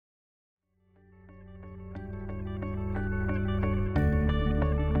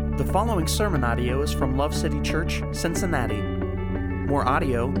The following sermon audio is from Love City Church, Cincinnati. More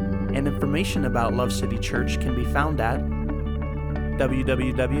audio and information about Love City Church can be found at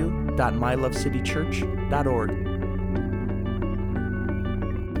www.mylovecitychurch.org.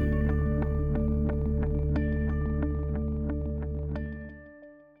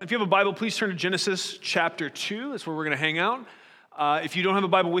 If you have a Bible, please turn to Genesis chapter 2. That's where we're going to hang out. If you don't have a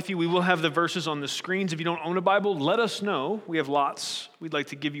Bible with you, we will have the verses on the screens. If you don't own a Bible, let us know. We have lots. We'd like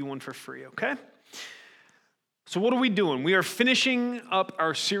to give you one for free, okay? So what are we doing? We are finishing up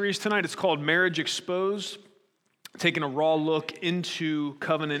our series tonight. It's called Marriage Exposed, taking a raw look into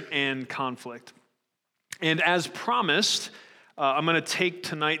covenant and conflict. And as promised, I'm going to take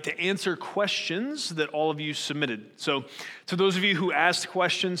tonight to answer questions that all of you submitted. So to those of you who asked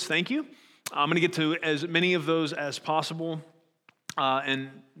questions, thank you. I'm going to get to as many of those as possible. And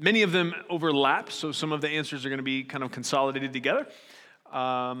many of them overlap, so some of the answers are going to be kind of consolidated together.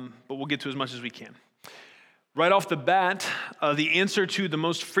 But we'll get to as much as we can. Right off the bat, the answer to the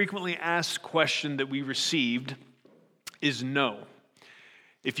most frequently asked question that we received is no.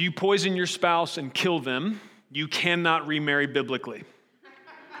 If you poison your spouse and kill them, you cannot remarry biblically.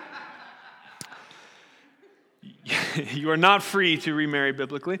 You are not free to remarry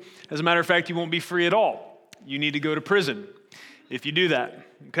biblically. As a matter of fact, you won't be free at all. You need to go to prison if you do that,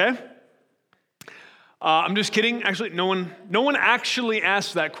 okay? I'm just kidding. Actually, no one actually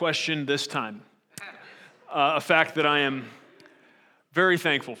asked that question this time. A fact that I am very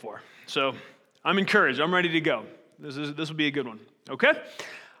thankful for. So I'm encouraged. I'm ready to go. This will be a good one, okay?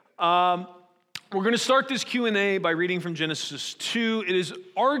 We're going to start this Q&A by reading from Genesis 2. It is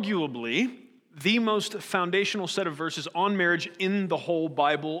arguably the most foundational set of verses on marriage in the whole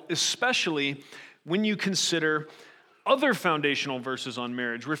Bible, especially when you consider other foundational verses on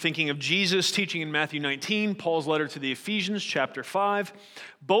marriage. We're thinking of Jesus' teaching in Matthew 19, Paul's letter to the Ephesians, chapter 5.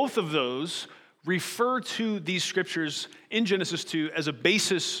 Both of those refer to these scriptures in Genesis 2 as a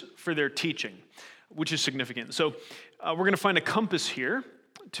basis for their teaching, which is significant. So we're going to find a compass here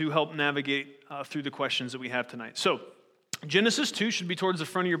to help navigate through the questions that we have tonight. So Genesis 2 should be towards the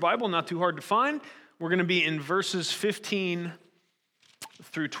front of your Bible, not too hard to find. We're going to be in verses 15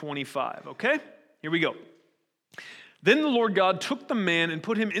 through 25, okay? Here we go. Then the Lord God took the man and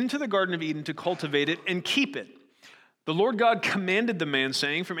put him into the Garden of Eden to cultivate it and keep it. The Lord God commanded the man,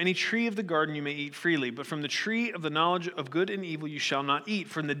 saying, "From any tree of the garden you may eat freely, but from the tree of the knowledge of good and evil you shall not eat.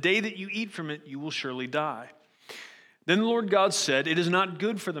 For in the day that you eat from it, you will surely die." Then the Lord God said, "It is not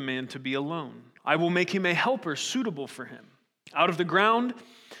good for the man to be alone. I will make him a helper suitable for him." Out of the ground,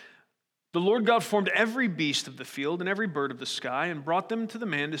 the Lord God formed every beast of the field and every bird of the sky and brought them to the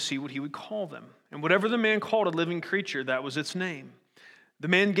man to see what he would call them. And whatever the man called a living creature, that was its name. The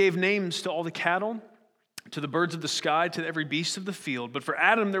man gave names to all the cattle, to the birds of the sky, to every beast of the field. But for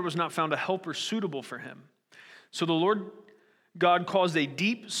Adam there was not found a helper suitable for him. So the Lord God caused a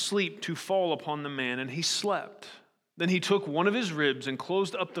deep sleep to fall upon the man, and he slept. Then he took one of his ribs and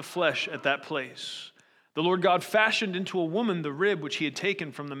closed up the flesh at that place. The Lord God fashioned into a woman the rib which he had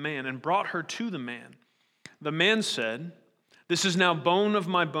taken from the man and brought her to the man. The man said, "This is now bone of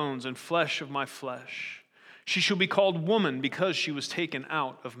my bones and flesh of my flesh. She shall be called woman because she was taken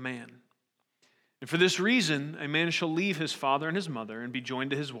out of man. And for this reason, a man shall leave his father and his mother and be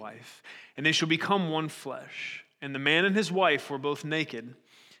joined to his wife, and they shall become one flesh. And the man and his wife were both naked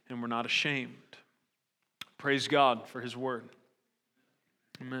and were not ashamed." Praise God for his word.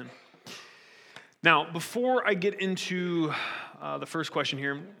 Amen. Now, before I get into the first question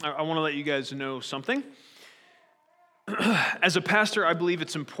here, I want to let you guys know something. As a pastor, I believe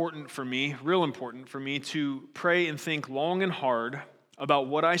it's important for me, real important for me, to pray and think long and hard about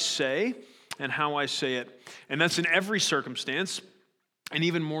what I say and how I say it. And that's in every circumstance, and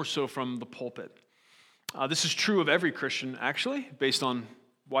even more so from the pulpit. This is true of every Christian, actually, based on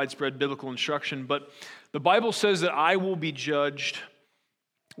widespread biblical instruction. But the Bible says that I will be judged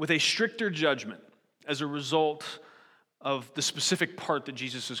with a stricter judgment as a result of the specific part that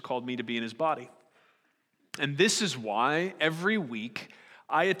Jesus has called me to be in his body. And this is why every week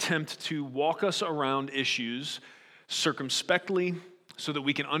I attempt to walk us around issues circumspectly so that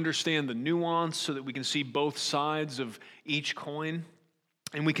we can understand the nuance, so that we can see both sides of each coin,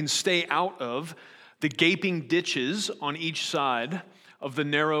 and we can stay out of the gaping ditches on each side of the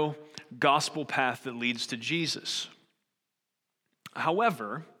narrow gospel path that leads to Jesus.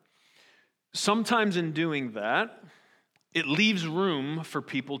 However, sometimes in doing that, it leaves room for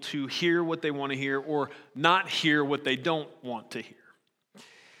people to hear what they want to hear or not hear what they don't want to hear.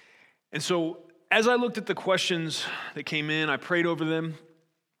 And so as I looked at the questions that came in, I prayed over them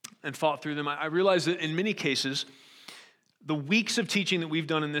and thought through them. I realized that in many cases, the weeks of teaching that we've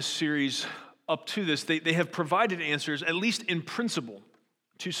done in this series up to this, they have provided answers, at least in principle,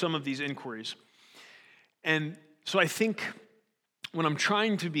 to some of these inquiries. And so I think when I'm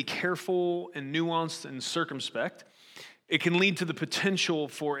trying to be careful and nuanced and circumspect, it can lead to the potential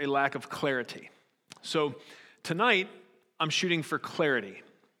for a lack of clarity. So tonight, I'm shooting for clarity,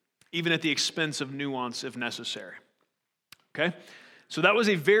 even at the expense of nuance if necessary. Okay? So that was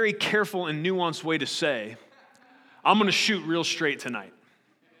a very careful and nuanced way to say, I'm going to shoot real straight tonight.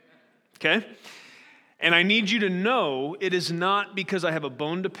 Okay? And I need you to know it is not because I have a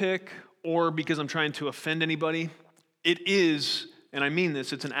bone to pick or because I'm trying to offend anybody. It is, and I mean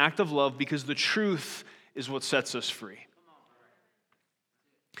this, it's an act of love because the truth is what sets us free.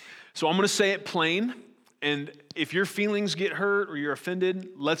 So I'm going to say it plain, and if your feelings get hurt or you're offended,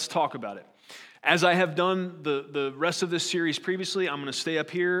 let's talk about it. As I have done the rest of this series previously, I'm going to stay up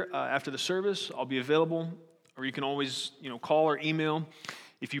here after the service. I'll be available, or you can always call or email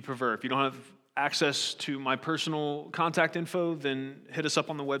if you prefer. If you don't have access to my personal contact info, then hit us up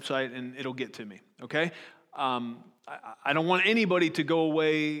on the website and it'll get to me, okay? I don't want anybody to go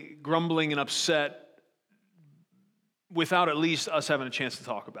away grumbling and upset without at least us having a chance to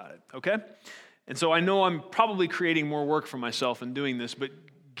talk about it, okay? And so I know I'm probably creating more work for myself in doing this, but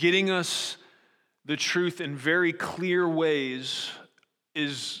getting us the truth in very clear ways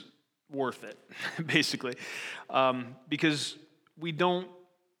is worth it, basically, because we don't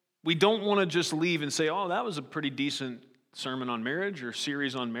want to just leave and say, oh, that was a pretty decent sermon on marriage or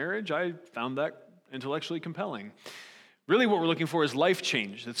series on marriage. I found that intellectually compelling. Really what we're looking for is life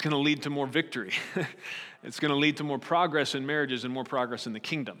change that's going to lead to more victory. It's going to lead to more progress in marriages and more progress in the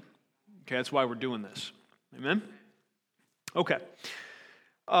kingdom. Okay, that's why we're doing this. Amen? Okay.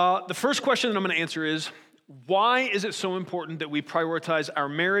 The first question that I'm going to answer is, why is it so important that we prioritize our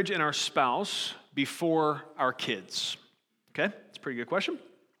marriage and our spouse before our kids? Okay, that's a pretty good question.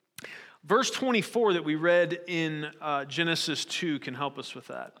 Verse 24 that we read in Genesis 2 can help us with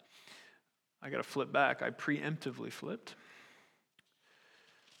that. I got to flip back. I preemptively flipped.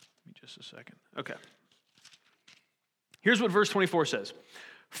 Give me just a second. Okay. Here's what verse 24 says.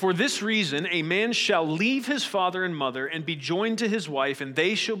 For this reason, a man shall leave his father and mother and be joined to his wife, and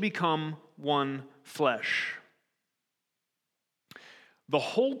they shall become one flesh. The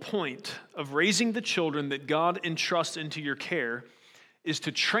whole point of raising the children that God entrusts into your care is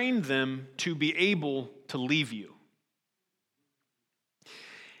to train them to be able to leave you.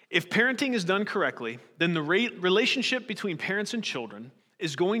 If parenting is done correctly, then the relationship between parents and children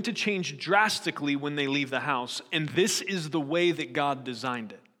is going to change drastically when they leave the house, and this is the way that God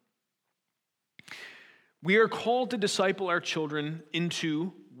designed it. We are called to disciple our children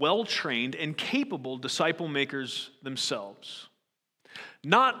into well-trained and capable disciple makers themselves,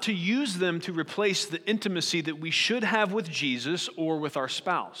 not to use them to replace the intimacy that we should have with Jesus or with our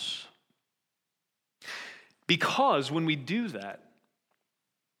spouse. Because when we do that,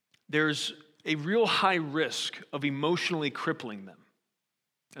 there's a real high risk of emotionally crippling them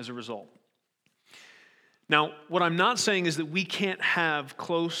as a result. Now, what I'm not saying is that we can't have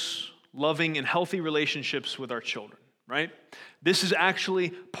close, loving, and healthy relationships with our children, right? This is actually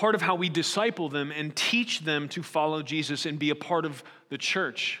part of how we disciple them and teach them to follow Jesus and be a part of the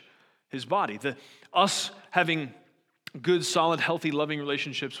church, his body. Us having good, solid, healthy, loving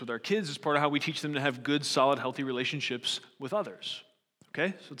relationships with our kids is part of how we teach them to have good, solid, healthy relationships with others.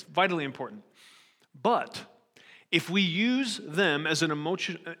 Okay? So it's vitally important. But if we use them as an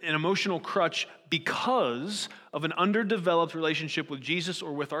emotional crutch because of an underdeveloped relationship with Jesus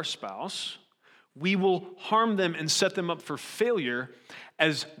or with our spouse, we will harm them and set them up for failure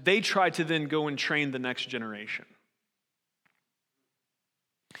as they try to then go and train the next generation.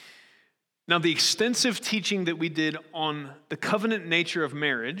 Now, the extensive teaching that we did on the covenant nature of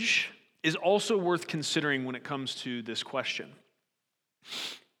marriage is also worth considering when it comes to this question.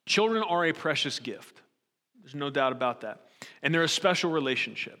 Children are a precious gift. There's no doubt about that. And they're a special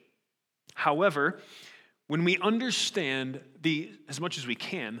relationship. However, when we understand as much as we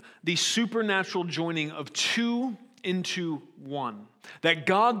can, the supernatural joining of two into one that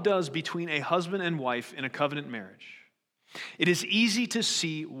God does between a husband and wife in a covenant marriage, it is easy to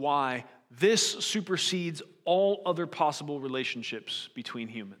see why this supersedes all other possible relationships between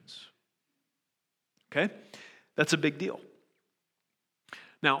humans. Okay? That's a big deal.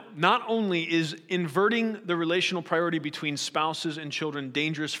 Now, not only is inverting the relational priority between spouses and children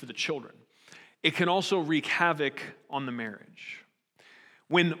dangerous for the children, it can also wreak havoc on the marriage.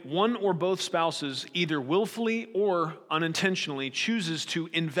 When one or both spouses either willfully or unintentionally chooses to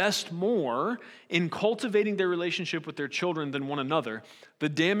invest more in cultivating their relationship with their children than one another, the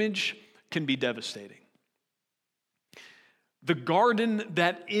damage can be devastating. the garden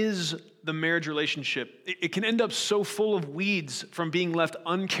that is the marriage relationship, it can end up so full of weeds from being left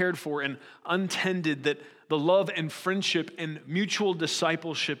uncared for and untended that the love and friendship and mutual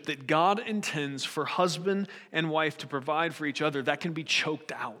discipleship that God intends for husband and wife to provide for each other, that can be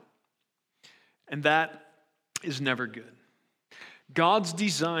choked out. And that is never good. God's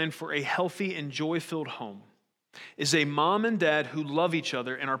design for a healthy and joy-filled home is a mom and dad who love each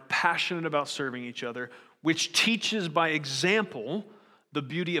other and are passionate about serving each other, which teaches by example the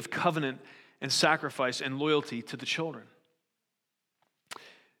beauty of covenant and sacrifice and loyalty to the children.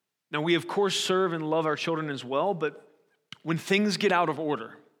 Now, we of course serve and love our children as well, but when things get out of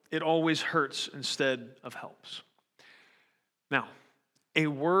order, it always hurts instead of helps. Now, a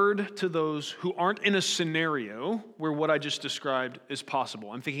word to those who aren't in a scenario where what I just described is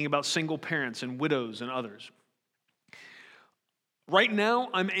possible. I'm thinking about single parents and widows and others. Right now,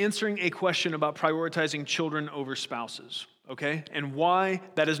 I'm answering a question about prioritizing children over spouses, okay? And why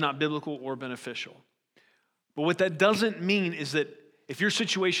that is not biblical or beneficial. But what that doesn't mean is that if your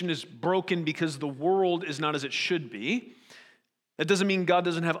situation is broken because the world is not as it should be, that doesn't mean God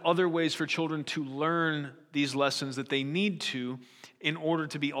doesn't have other ways for children to learn these lessons that they need to in order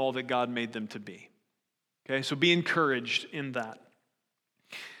to be all that God made them to be. Okay, so be encouraged in that.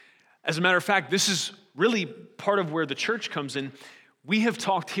 As a matter of fact, this is really part of where the church comes in. We have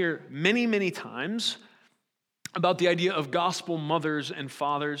talked here many, many times about the idea of gospel mothers and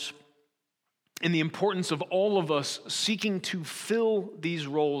fathers and the importance of all of us seeking to fill these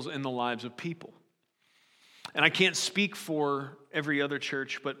roles in the lives of people. And I can't speak for every other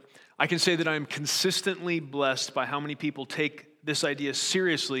church, but I can say that I am consistently blessed by how many people take this idea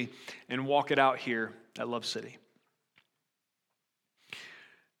seriously and walk it out here at Love City.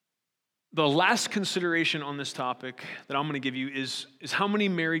 The last consideration on this topic that I'm going to give you is how many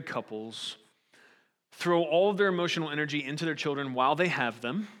married couples throw all of their emotional energy into their children while they have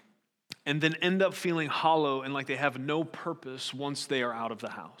them and then end up feeling hollow and like they have no purpose once they are out of the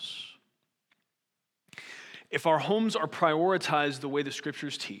house. If our homes are prioritized the way the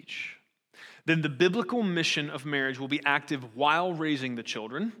scriptures teach, then the biblical mission of marriage will be active while raising the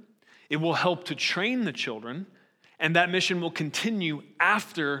children. It will help to train the children, and that mission will continue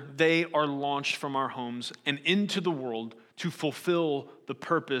after they are launched from our homes and into the world to fulfill the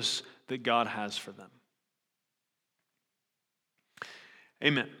purpose that God has for them.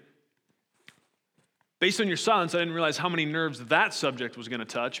 Amen. Based on your silence, I didn't realize how many nerves that subject was going to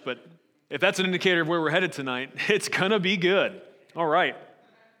touch, but if that's an indicator of where we're headed tonight, it's going to be good. All right.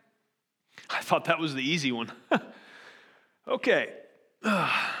 I thought that was the easy one. Okay,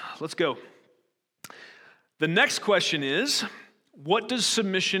 let's go. The next question is, what does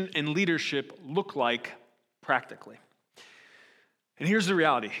submission and leadership look like practically? And here's the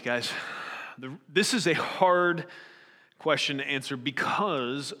reality, guys. This is a hard question to answer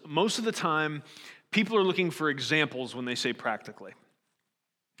because most of the time, people are looking for examples when they say practically.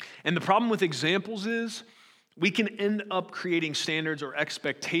 And the problem with examples is we can end up creating standards or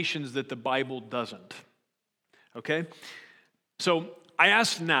expectations that the Bible doesn't. Okay? So I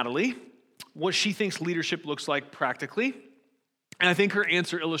asked Natalie what she thinks leadership looks like practically, and I think her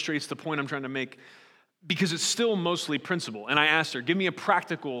answer illustrates the point I'm trying to make because it's still mostly principle. And I asked her, give me a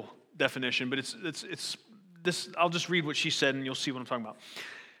practical definition, but it's this. I'll just read what she said, and you'll see what I'm talking about.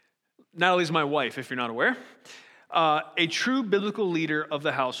 Natalie's my wife, if you're not aware. A true biblical leader of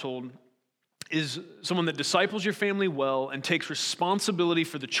the household is someone that disciples your family well and takes responsibility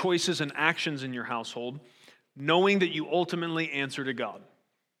for the choices and actions in your household, knowing that you ultimately answer to God.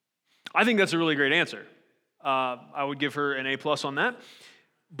 I think that's a really great answer. I would give her an A+ on that.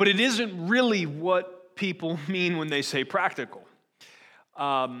 But it isn't really what people mean when they say practical.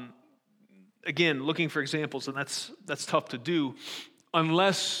 Again, looking for examples, and that's tough to do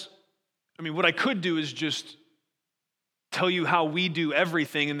unless, what I could do is just tell you how we do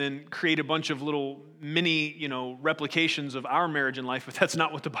everything and then create a bunch of little mini, replications of our marriage and life, but that's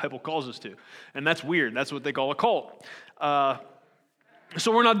not what the Bible calls us to. And that's weird. That's what they call a cult.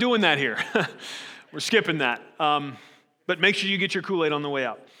 So we're not doing that here. We're skipping that. But make sure you get your Kool-Aid on the way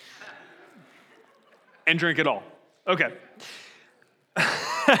out. And drink it all. Okay.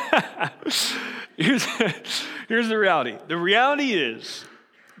 Here's the reality. The reality is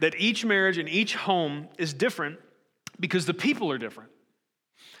that each marriage and each home is different because the people are different.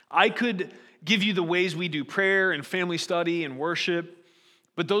 I could give you the ways we do prayer and family study and worship,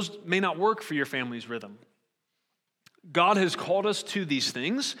 but those may not work for your family's rhythm. God has called us to these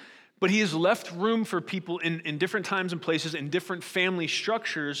things, but he has left room for people in different times and places, in different family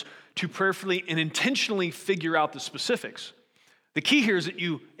structures, to prayerfully and intentionally figure out the specifics. The key here is that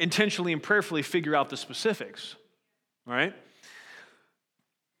you intentionally and prayerfully figure out the specifics, all right?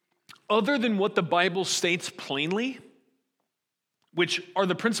 other than what the Bible states plainly, which are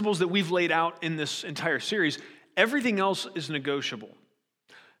the principles that we've laid out in this entire series, everything else is negotiable.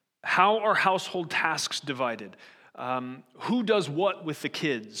 How are household tasks divided? Who does what with the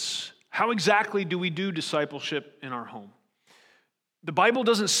kids? How exactly do we do discipleship in our home? The Bible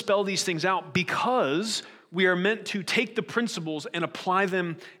doesn't spell these things out because we are meant to take the principles and apply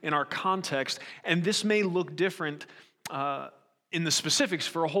them in our context, and this may look different in the specifics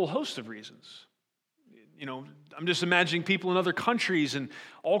for a whole host of reasons. You know, I'm just imagining people in other countries and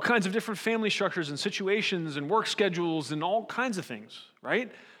all kinds of different family structures and situations and work schedules and all kinds of things,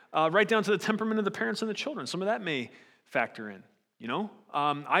 right? Right down to the temperament of the parents and the children. Some of that may factor in, you know?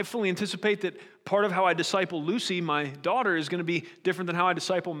 I fully anticipate that part of how I disciple Lucy, my daughter, is going to be different than how I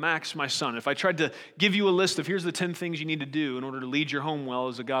disciple Max, my son. If I tried to give you a list of here's the 10 things you need to do in order to lead your home well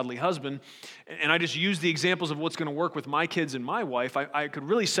as a godly husband, and I just use the examples of what's going to work with my kids and my wife, I could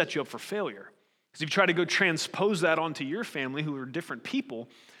really set you up for failure. Because if you try to go transpose that onto your family, who are different people,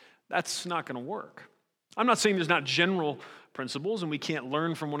 that's not going to work. I'm not saying there's not general principles and we can't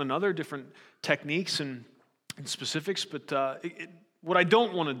learn from one another, different techniques and specifics, but what I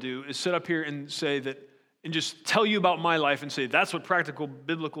don't want to do is sit up here and say that, and just tell you about my life and say that's what practical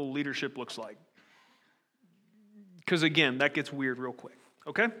biblical leadership looks like. Because again, that gets weird real quick,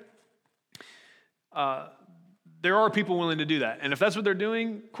 okay? There are people willing to do that, and if that's what they're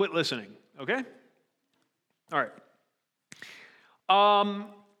doing, quit listening, okay? All right.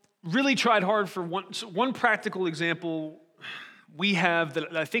 Really tried hard for one practical example we have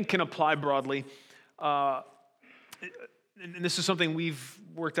that I think can apply broadly, and this is something we've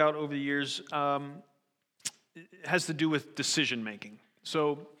worked out over the years. It has to do with decision making.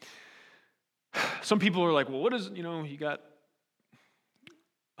 So some people are like, well, what is, you got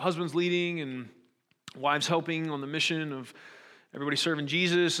husbands leading and wives helping on the mission of everybody serving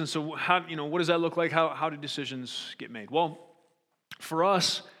Jesus. And so how, what does that look like? How do decisions get made? Well, for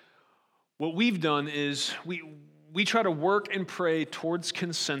us, what we've done is we try to work and pray towards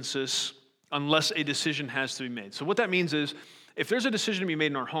consensus unless a decision has to be made. So what that means is if there's a decision to be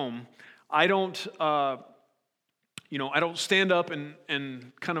made in our home, I don't stand up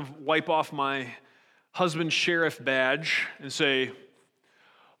and kind of wipe off my husband's sheriff badge and say,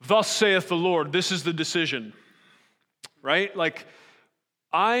 "Thus saith the Lord, this is the decision." Right? Like,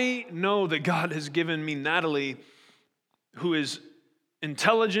 I know that God has given me Natalie, who is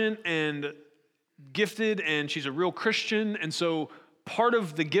intelligent and gifted, and she's a real Christian, and so part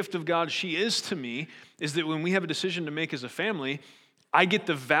of the gift of God she is to me is that when we have a decision to make as a family, I get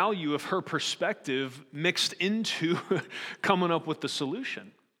the value of her perspective mixed into coming up with the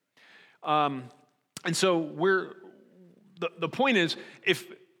solution. And so the point is,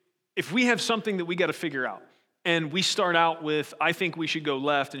 if we have something that we got to figure out, and we start out with, I think we should go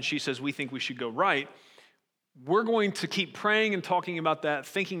left, and she says we think we should go right, we're going to keep praying and talking about that,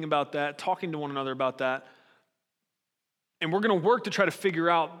 thinking about that, talking to one another about that, and we're going to work to try to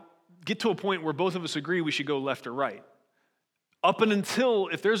figure out, get to a point where both of us agree we should go left or right. Up and until,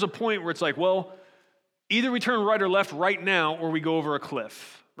 if there's a point where it's like, well, either we turn right or left right now, or we go over a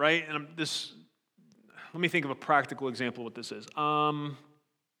cliff, right? And let me think of a practical example of what this is.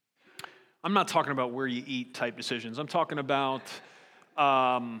 I'm not talking about where you eat type decisions. I'm talking about,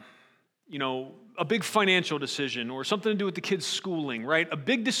 a big financial decision or something to do with the kids' schooling, right? A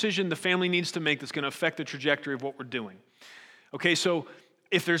big decision the family needs to make that's going to affect the trajectory of what we're doing. Okay, so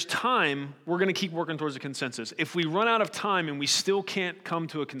if there's time, we're going to keep working towards a consensus. If we run out of time and we still can't come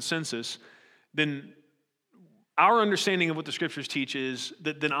to a consensus, then our understanding of what the scriptures teach is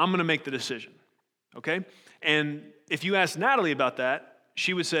that then I'm going to make the decision, okay? And if you ask Natalie about that,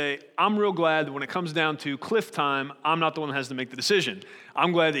 she would say, I'm real glad that when it comes down to cliff time, I'm not the one that has to make the decision.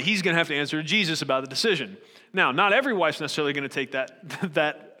 I'm glad that he's going to have to answer to Jesus about the decision. Now, not every wife's necessarily going to take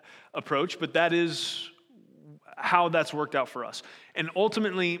that approach, but that is how that's worked out for us. And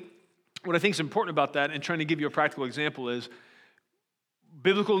ultimately, what I think is important about that, and trying to give you a practical example, is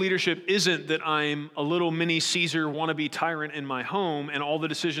biblical leadership isn't that I'm a little mini Caesar wannabe tyrant in my home and all the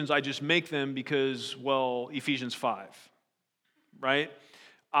decisions I just make them because, well, Ephesians 5, right?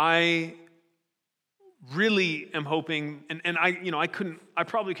 I really am hoping, and I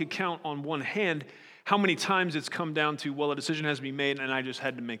probably could count on one hand how many times it's come down to, well, a decision has to be made and I just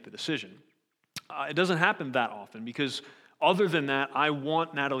had to make the decision. It doesn't happen that often because other than that, I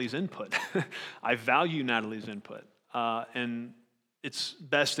want Natalie's input. I value Natalie's input. And it's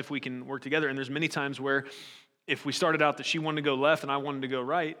best if we can work together. And there's many times where if we started out that she wanted to go left and I wanted to go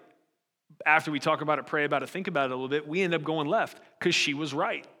right, after we talk about it, pray about it, think about it a little bit, we end up going left because she was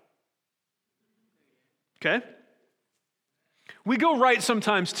right. Okay? We go right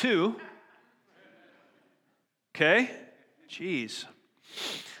sometimes too. Okay? Jeez.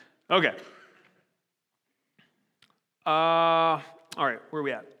 Okay. All right, where are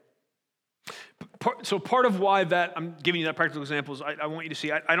we at? So part of why that, I'm giving you that practical example is I want you to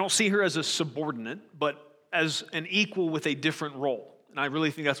see, I don't see her as a subordinate, but as an equal with a different role. And I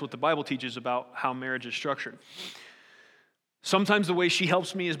really think that's what the Bible teaches about how marriage is structured. Sometimes the way she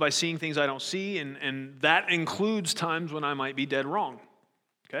helps me is by seeing things I don't see, and that includes times when I might be dead wrong,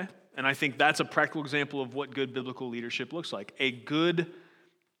 okay? And I think that's a practical example of what good biblical leadership looks like. A good,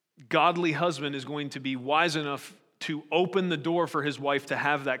 godly husband is going to be wise enough to open the door for his wife to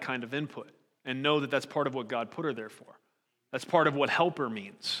have that kind of input and know that that's part of what God put her there for. That's part of what helper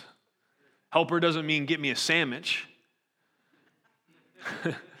means. Helper doesn't mean get me a sandwich,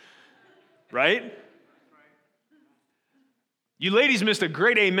 right? You ladies missed a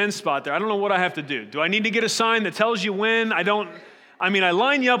great amen spot there. I don't know what I have to do. Do I need to get a sign that tells you when? I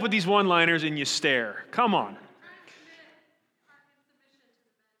line you up with these one-liners and you stare. Come on.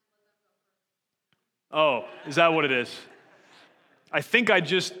 Oh, is that what it is? I think I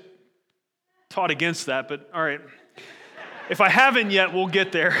just taught against that, but all right. If I haven't yet, we'll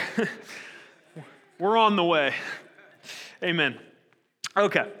get there. We're on the way. Amen.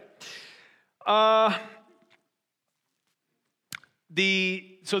 Okay. So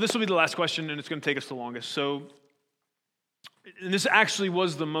this will be the last question, and it's going to take us the longest. And this actually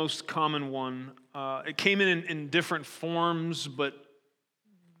was the most common one. It came in different forms, but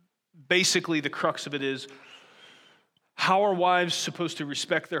basically the crux of it is, how are wives supposed to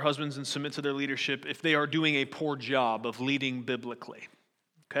respect their husbands and submit to their leadership if they are doing a poor job of leading biblically?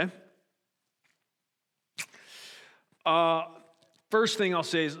 Okay? First thing I'll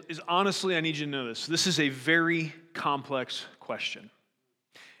say is honestly, I need you to know this. This is a very complex question.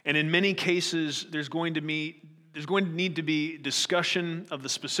 And in many cases, there's going to need to be discussion of the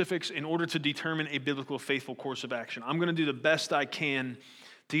specifics in order to determine a biblical, faithful course of action. I'm going to do the best I can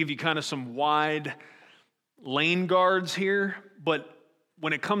to give you kind of some wide lane guards here, but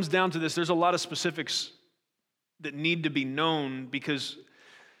when it comes down to this, there's a lot of specifics that need to be known because,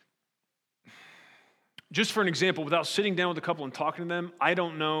 just for an example, without sitting down with a couple and talking to them, I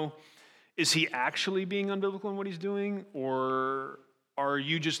don't know, is he actually being unbiblical in what he's doing, or are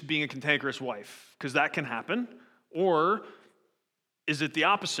you just being a cantankerous wife? Because that can happen. Or is it the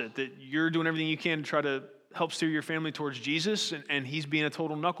opposite, that you're doing everything you can to try to help steer your family towards Jesus, and he's being a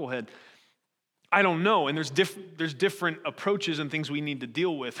total knucklehead? I don't know, and there's different approaches and things we need to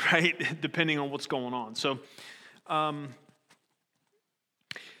deal with, right, depending on what's going on. So, I'm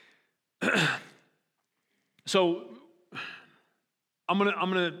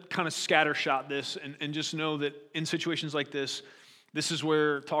gonna kind of scattershot this and just know that in situations like this is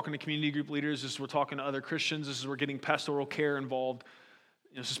where talking to community group leaders, this is where talking to other Christians, this is where getting pastoral care involved.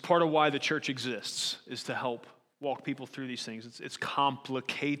 This is part of why the church exists, is to help walk people through these things. It's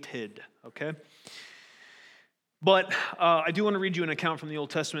complicated, okay? But I do want to read you an account from the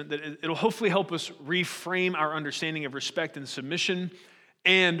Old Testament that it'll hopefully help us reframe our understanding of respect and submission,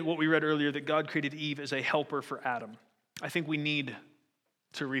 and what we read earlier, that God created Eve as a helper for Adam. I think we need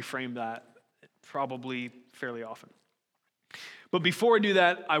to reframe that probably fairly often. But before I do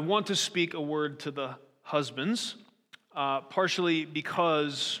that, I want to speak a word to the husbands, partially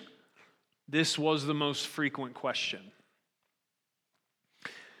because this was the most frequent question.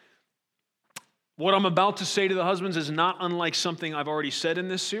 What I'm about to say to the husbands is not unlike something I've already said in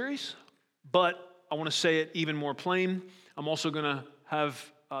this series, but I want to say it even more plain. I'm also going to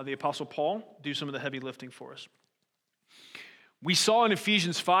have the Apostle Paul do some of the heavy lifting for us. We saw in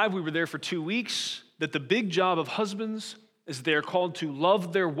Ephesians 5, we were there for 2 weeks, that the big job of husbands is they're called to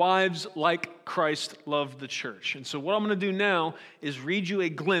love their wives like Christ loved the church. And so what I'm going to do now is read you a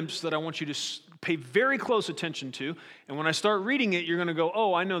glimpse that I want you to pay very close attention to. And when I start reading it, you're going to go,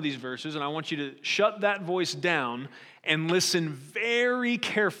 oh, I know these verses. And I want you to shut that voice down and listen very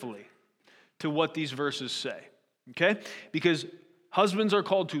carefully to what these verses say. Okay? Because husbands are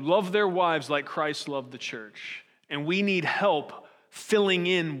called to love their wives like Christ loved the church. And we need help filling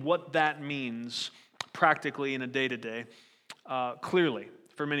in what that means practically in a day-to-day, clearly,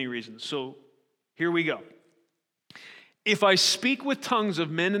 for many reasons. So here we go. If I speak with tongues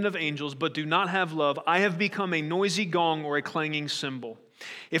of men and of angels, but do not have love, I have become a noisy gong or a clanging cymbal.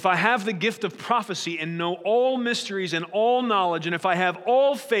 If I have the gift of prophecy and know all mysteries and all knowledge, and if I have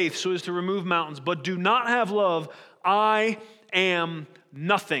all faith so as to remove mountains, but do not have love, I am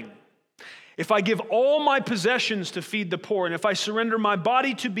nothing. If I give all my possessions to feed the poor, and if I surrender my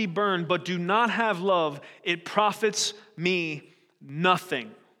body to be burned, but do not have love, it profits me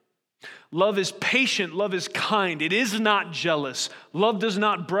nothing. Love is patient. Love is kind. It is not jealous. Love does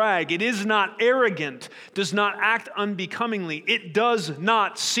not brag. It is not arrogant. Does not act unbecomingly. It does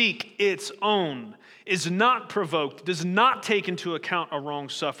not seek its own. Is not provoked. Does not take into account a wrong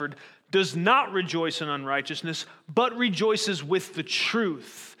suffered. Does not rejoice in unrighteousness, but rejoices with the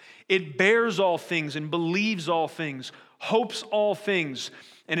truth. It bears all things and believes all things, hopes all things,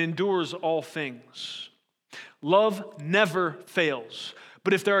 and endures all things. Love never fails.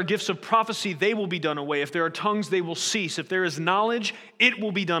 But if there are gifts of prophecy, they will be done away. If there are tongues, they will cease. If there is knowledge, it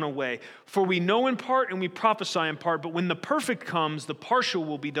will be done away. For we know in part and we prophesy in part, but when the perfect comes, the partial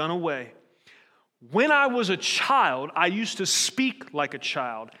will be done away. When I was a child, I used to speak like a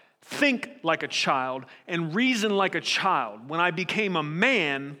child, think like a child, and reason like a child. When I became a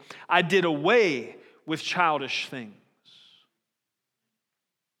man, I did away with childish things.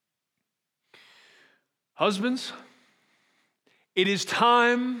 Husbands, it is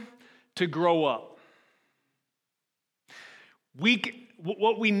time to grow up.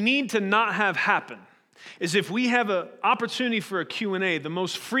 What we need to not have happen is if we have an opportunity for a Q&A, the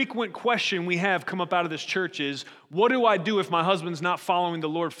most frequent question we have come up out of this church is, what do I do if my husband's not following the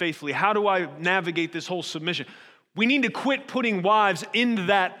Lord faithfully? How do I navigate this whole submission? We need to quit putting wives in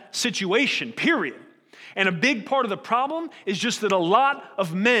that situation, period. And a big part of the problem is just that a lot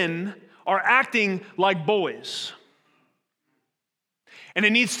of men are acting like boys. And it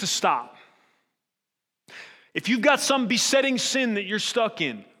needs to stop. If you've got some besetting sin that you're stuck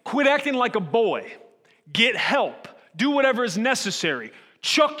in, quit acting like a boy. Get help. Do whatever is necessary.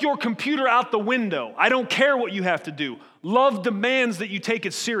 Chuck your computer out the window. I don't care what you have to do. Love demands that you take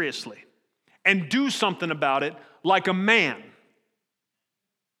it seriously and do something about it like a man.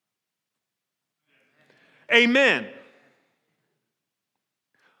 Amen.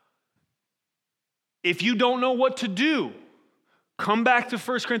 If you don't know what to do, come back to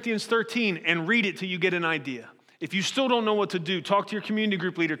 1 Corinthians 13 and read it till you get an idea. If you still don't know what to do, talk to your community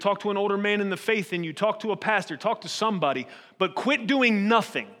group leader, talk to an older man in the faith in you, talk to a pastor, talk to somebody, but quit doing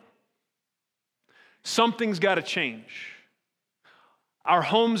nothing. Something's got to change. Our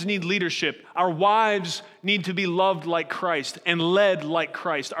homes need leadership. Our wives need to be loved like Christ and led like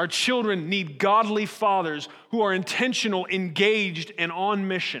Christ. Our children need godly fathers who are intentional, engaged, and on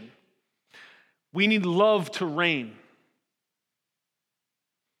mission. We need love to reign.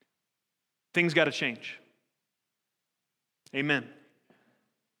 Things got to change. Amen.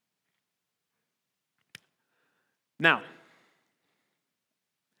 Now,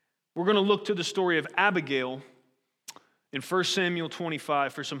 we're going to look to the story of Abigail in 1 Samuel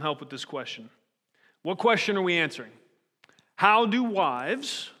 25 for some help with this question. What question are we answering? How do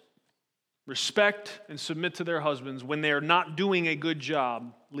wives respect and submit to their husbands when they are not doing a good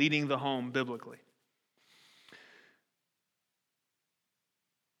job leading the home biblically?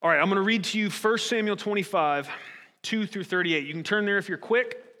 All right, I'm going to read to you 1 Samuel 25, 2 through 38. You can turn there if you're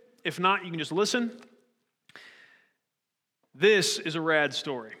quick. If not, you can just listen. This is a rad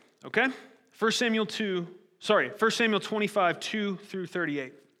story, okay? 1 Samuel 25, 2 through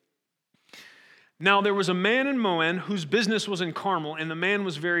 38. Now there was a man in Moab whose business was in Carmel, and the man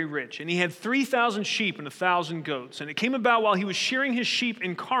was very rich. And he had 3,000 sheep and 1,000 goats. And it came about while he was shearing his sheep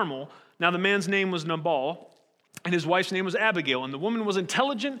in Carmel, now the man's name was Nabal, and his wife's name was Abigail. And the woman was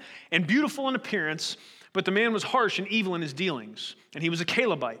intelligent and beautiful in appearance, but the man was harsh and evil in his dealings. And he was a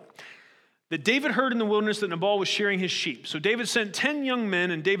Calebite. That David heard in the wilderness that Nabal was shearing his sheep. So David sent 10 young men,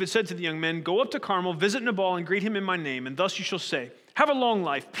 and David said to the young men, "Go up to Carmel, visit Nabal, and greet him in my name. And thus you shall say, have a long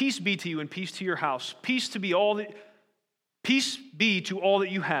life, peace be to you, and peace to your house. Peace be to all that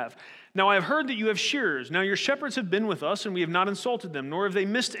you have. Now I have heard that you have shearers. Now your shepherds have been with us, and we have not insulted them, nor have they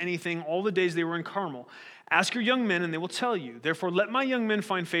missed anything all the days they were in Carmel. Ask your young men, and they will tell you. Therefore let my young men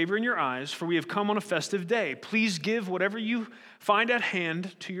find favor in your eyes, for we have come on a festive day. Please give whatever you find at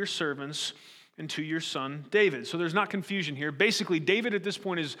hand to your servants and to your son David." So there's not confusion here. Basically, David at this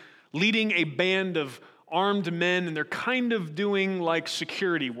point is leading a band of armed men, and they're kind of doing like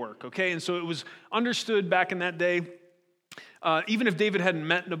security work, okay? And so it was understood back in that day, even if David hadn't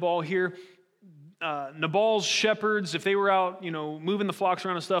met Nabal here, Nabal's shepherds, if they were out, moving the flocks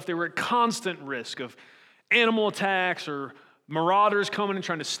around and stuff, they were at constant risk of animal attacks or marauders coming and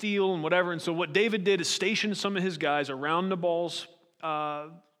trying to steal and whatever. And so what David did is station some of his guys around Nabal's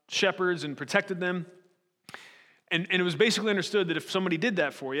shepherds and protected them. And it was basically understood that if somebody did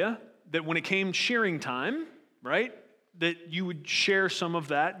that for you, that when it came shearing time, right, that you would share some of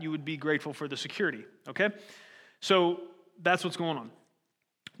that. You would be grateful for the security, okay? So that's what's going on.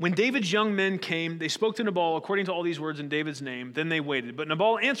 When David's young men came, they spoke to Nabal according to all these words in David's name. Then they waited. But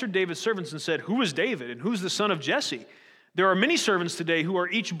Nabal answered David's servants and said, "Who is David, and who's the son of Jesse?" There are many servants today who are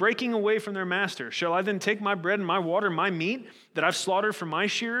each breaking away from their master. Shall I then take my bread and my water and my meat that I've slaughtered from my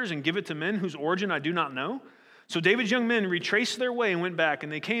shearers and give it to men whose origin I do not know?" So David's young men retraced their way and went back,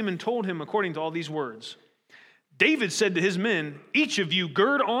 and they came and told him according to all these words. David said to his men, "Each of you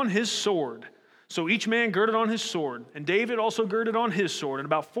gird on his sword." So each man girded on his sword, and David also girded on his sword. And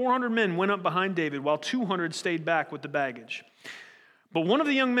about 400 men went up behind David, while 200 stayed back with the baggage. But one of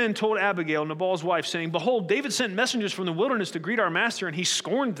the young men told Abigail, Nabal's wife, saying, "Behold, David sent messengers from the wilderness to greet our master, and he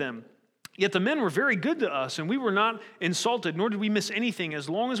scorned them. Yet the men were very good to us, and we were not insulted, nor did we miss anything as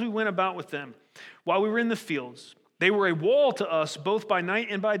long as we went about with them while we were in the fields. They were a wall to us both by night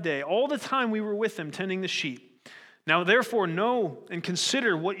and by day, all the time we were with them tending the sheep. Now therefore know and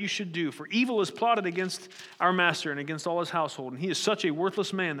consider what you should do, for evil is plotted against our master and against all his household, and he is such a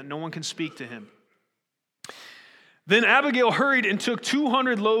worthless man that no one can speak to him." Then Abigail hurried and took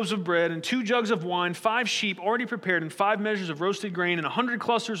 200 loaves of bread and 2 jugs of wine, 5 sheep already prepared, and 5 measures of roasted grain, and 100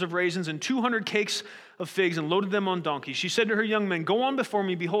 clusters of raisins, and 200 cakes of figs, and loaded them on donkeys. She said to her young men, "Go on before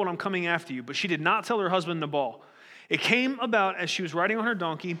me, behold, I'm coming after you." But she did not tell her husband Nabal. It came about as she was riding on her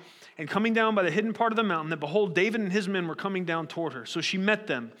donkey and coming down by the hidden part of the mountain that, behold, David and his men were coming down toward her. So she met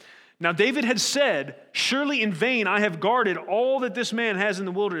them. Now David had said, "Surely in vain I have guarded all that this man has in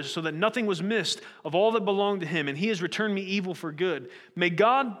the wilderness, so that nothing was missed of all that belonged to him, and he has returned me evil for good. May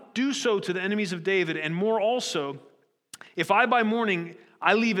God do so to the enemies of David, and more also, if I by morning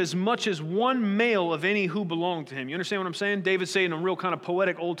I leave as much as one male of any who belong to him." You understand what I'm saying? David's saying in a real kind of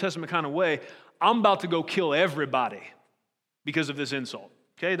poetic Old Testament kind of way, I'm about to go kill everybody because of this insult.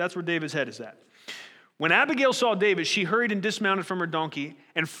 Okay, that's where David's head is at. When Abigail saw David, she hurried and dismounted from her donkey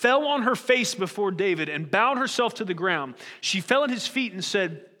and fell on her face before David and bowed herself to the ground. She fell at his feet and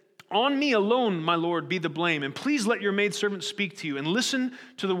said, "On me alone, my lord, be the blame, and please let your maidservant speak to you, and listen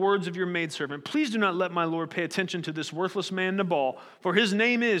to the words of your maidservant. Please do not let my lord pay attention to this worthless man Nabal, for his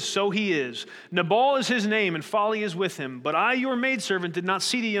name is, so he is. Nabal is his name, and folly is with him. But I, your maidservant, did not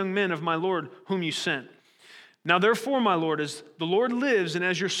see the young men of my lord whom you sent. Now therefore, my lord, as the Lord lives and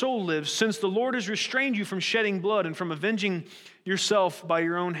as your soul lives, since the Lord has restrained you from shedding blood and from avenging yourself by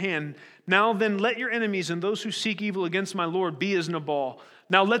your own hand, now then let your enemies and those who seek evil against my lord be as Nabal.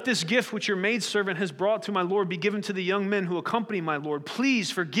 Now let this gift which your maidservant has brought to my lord be given to the young men who accompany my lord. Please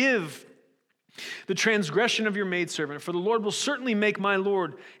forgive the transgression of your maidservant, for the Lord will certainly make my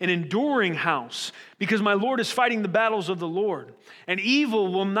Lord an enduring house, because my Lord is fighting the battles of the Lord, and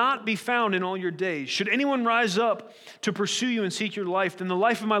evil will not be found in all your days. Should anyone rise up to pursue you and seek your life, then the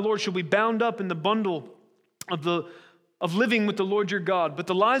life of my Lord shall be bound up in the bundle of living with the Lord your God. But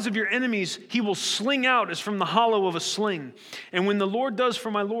the lives of your enemies he will sling out as from the hollow of a sling. And when the Lord does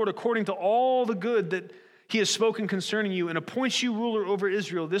for my Lord according to all the good that he has spoken concerning you and appoints you ruler over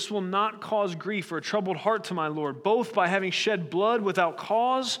Israel, this will not cause grief or a troubled heart to my Lord, both by having shed blood without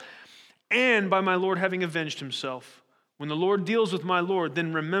cause and by my Lord having avenged himself. When the Lord deals with my Lord,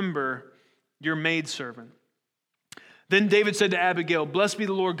 then remember your maidservant." Then David said to Abigail, "Blessed be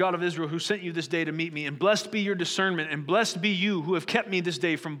the Lord God of Israel who sent you this day to meet me, and blessed be your discernment, and blessed be you who have kept me this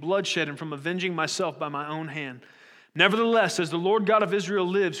day from bloodshed and from avenging myself by my own hand. Nevertheless, as the Lord God of Israel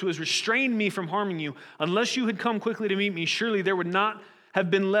lives, who has restrained me from harming you, unless you had come quickly to meet me, surely there would not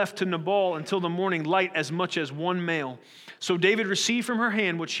have been left to Nabal until the morning light as much as one male." So David received from her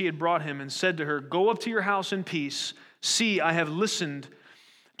hand what she had brought him and said to her, "Go up to your house in peace. See, I have listened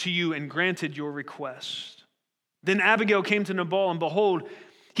to you and granted your request." Then Abigail came to Nabal, and behold,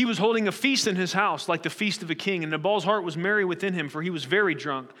 he was holding a feast in his house, like the feast of a king, and Nabal's heart was merry within him, for he was very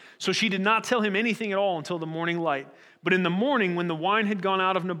drunk. So she did not tell him anything at all until the morning light. But in the morning, when the wine had gone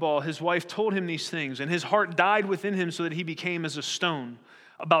out of Nabal, his wife told him these things, and his heart died within him so that he became as a stone.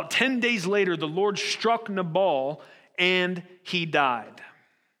 About 10 days later, the Lord struck Nabal, and he died.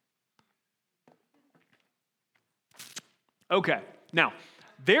 Okay, now,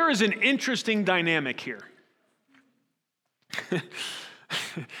 there is an interesting dynamic here.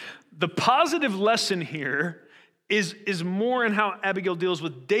 The positive lesson here is more in how Abigail deals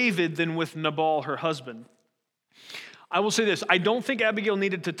with David than with Nabal, her husband. I will say this, I don't think Abigail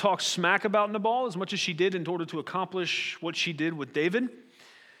needed to talk smack about Nabal as much as she did in order to accomplish what she did with David.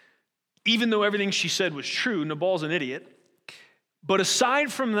 Even though everything she said was true, Nabal's an idiot. But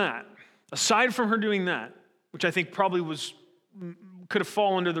aside from her doing that, which I think probably could have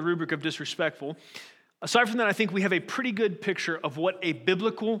fallen under the rubric of disrespectful, aside from that, I think we have a pretty good picture of what a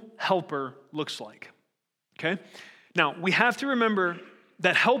biblical helper looks like. Okay? Now, we have to remember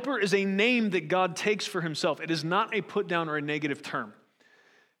that helper is a name that God takes for himself. It is not a put down or a negative term.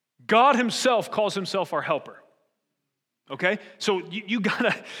 God himself calls himself our helper. Okay? So you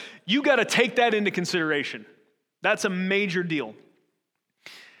gotta take that into consideration. That's a major deal.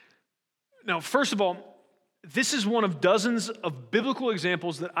 Now, first of all, this is one of dozens of biblical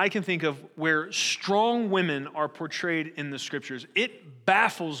examples that I can think of where strong women are portrayed in the scriptures. It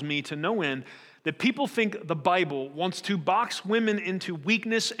baffles me to no end that people think the Bible wants to box women into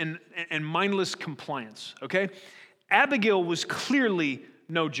weakness and mindless compliance, okay? Abigail was clearly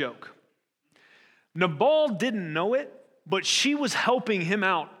no joke. Nabal didn't know it, but she was helping him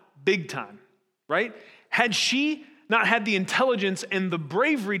out big time, right? Had she not had the intelligence and the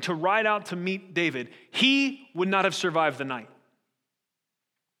bravery to ride out to meet David, he would not have survived the night.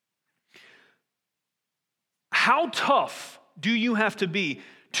 How tough do you have to be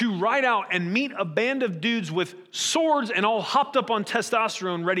to ride out and meet a band of dudes with swords and all hopped up on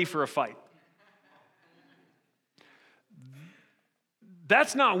testosterone ready for a fight?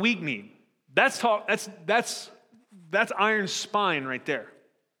 That's not weak kneed. That's iron spine right there.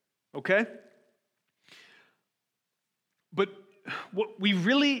 Okay? But what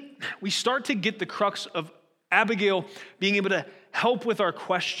we start to get the crux of Abigail being able to help with our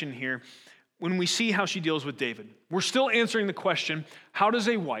question here when we see how she deals with David. We're still answering the question, how does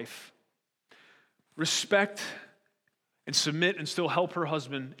a wife respect and submit and still help her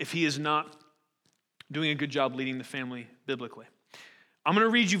husband if he is not doing a good job leading the family biblically? I'm going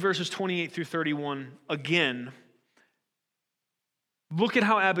to read you verses 28 through 31 again. Look at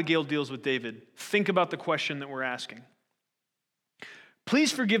how Abigail deals with David. Think about the question that we're asking.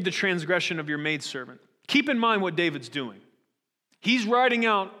 Please forgive the transgression of your maidservant. Keep in mind what David's doing. He's riding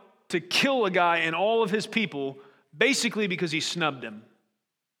out to kill a guy and all of his people, basically because he snubbed him.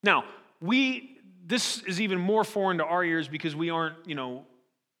 Now, this is even more foreign to our ears because we aren't,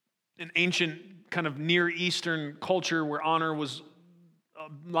 an ancient kind of Near Eastern culture where honor was a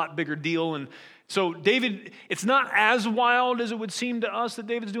lot bigger deal. And so David, it's not as wild as it would seem to us that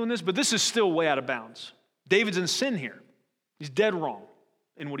David's doing this, but this is still way out of bounds. David's in sin here. He's dead wrong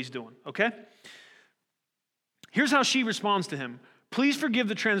in what he's doing, okay? Here's how she responds to him. Please forgive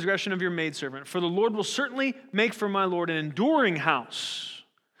the transgression of your maidservant, for the Lord will certainly make for my Lord an enduring house.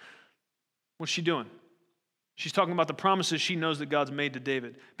 What's she doing? She's talking about the promises she knows that God's made to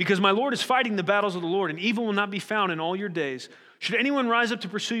David. Because my Lord is fighting the battles of the Lord, and evil will not be found in all your days. Should anyone rise up to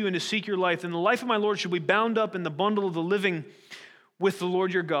pursue you and to seek your life, then the life of my Lord should be bound up in the bundle of the living with the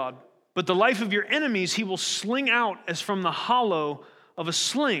Lord your God. But the life of your enemies he will sling out as from the hollow of a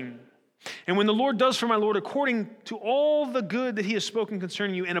sling. And when the Lord does for my Lord according to all the good that he has spoken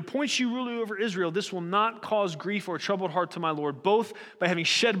concerning you and appoints you ruler over Israel, this will not cause grief or troubled heart to my Lord, both by having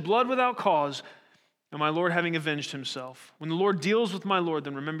shed blood without cause and my Lord having avenged himself. When the Lord deals with my Lord,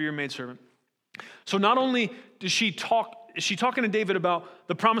 then remember your maidservant. So not only is she talking to David about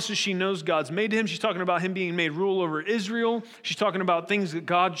the promises she knows God's made to him, she's talking about him being made rule over Israel. She's talking about things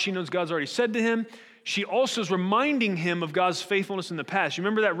that she knows God's already said to him. She also is reminding him of God's faithfulness in the past. You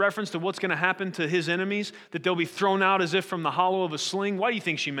remember that reference to what's going to happen to his enemies? That they'll be thrown out as if from the hollow of a sling? Why do you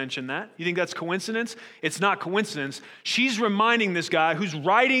think she mentioned that? You think that's coincidence? It's not coincidence. She's reminding this guy who's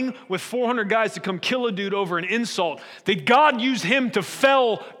riding with 400 guys to come kill a dude over an insult that God used him to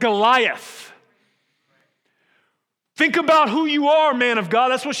fell Goliath. Think about who you are, man of God.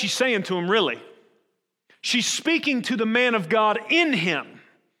 That's what she's saying to him, really. She's speaking to the man of God in him.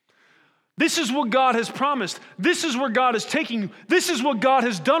 This is what God has promised. This is where God is taking you. This is what God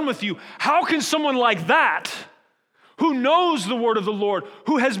has done with you. How can someone like that, who knows the word of the Lord,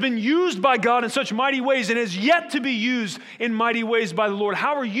 who has been used by God in such mighty ways and has yet to be used in mighty ways by the Lord,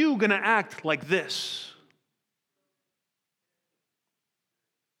 how are you going to act like this?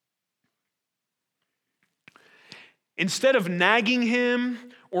 Instead of nagging him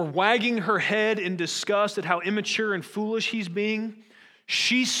or wagging her head in disgust at how immature and foolish he's being,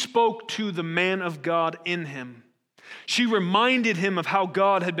 she spoke to the man of God in him. She reminded him of how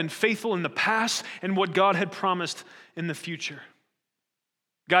God had been faithful in the past and what God had promised in the future.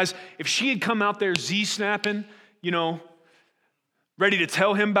 Guys, if she had come out there Z-snapping, ready to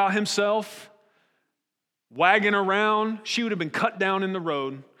tell him about himself, wagging around, she would have been cut down in the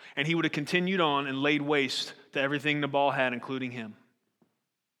road, and he would have continued on and laid waste to everything Nabal had, including him.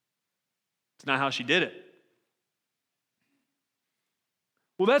 It's not how she did it.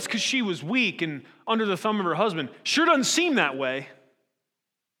 Well, that's because she was weak and under the thumb of her husband. Sure doesn't seem that way.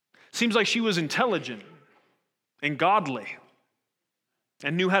 Seems like she was intelligent and godly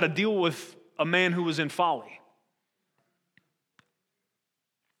and knew how to deal with a man who was in folly.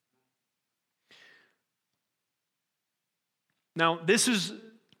 Now,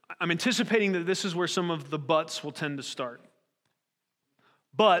 I'm anticipating that this is where some of the buts will tend to start.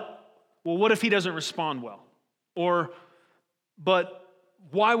 But, well, what if he doesn't respond well? But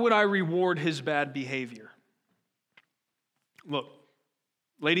why would I reward his bad behavior? Look,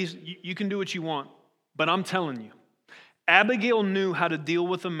 ladies, you can do what you want, but I'm telling you, Abigail knew how to deal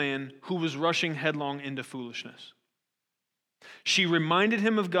with a man who was rushing headlong into foolishness. She reminded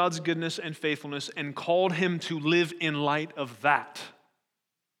him of God's goodness and faithfulness and called him to live in light of that.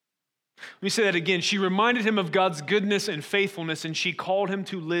 Let me say that again. She reminded him of God's goodness and faithfulness, and she called him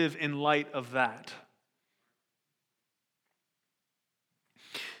to live in light of that.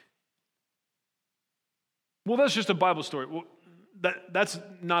 Well, that's just a Bible story. Well, that's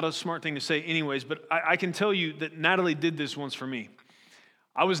not a smart thing to say anyways, but I can tell you that Natalie did this once for me.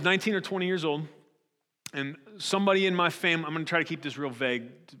 I was 19 or 20 years old, and somebody in my family, I'm going to try to keep this real vague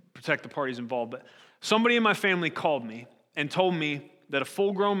to protect the parties involved, but somebody in my family called me and told me that a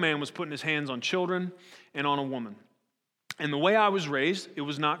full-grown man was putting his hands on children and on a woman. And the way I was raised, it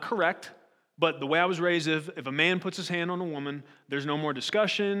was not correct, but the way I was raised, if a man puts his hand on a woman, there's no more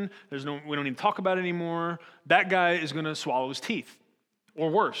discussion, we don't need to talk about it anymore. That guy is going to swallow his teeth, or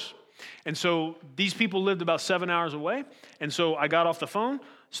worse. And so these people lived about 7 hours away, and so I got off the phone,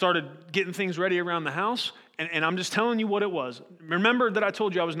 started getting things ready around the house, and I'm just telling you what it was. Remember that I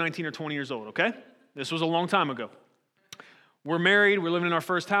told you I was 19 or 20 years old, okay? This was a long time ago. We're married, we're living in our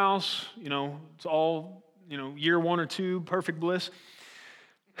first house, it's all, year 1 or 2, perfect bliss.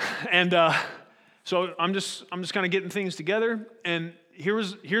 And so I'm just kind of getting things together, and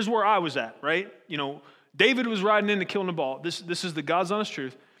here's where I was at, right? David was riding in to kill Nabal. This is the God's honest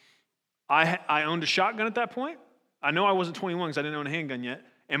truth. I owned a shotgun at that point. I know I wasn't 21 because I didn't own a handgun yet,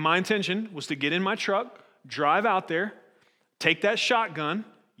 and my intention was to get in my truck, drive out there, take that shotgun,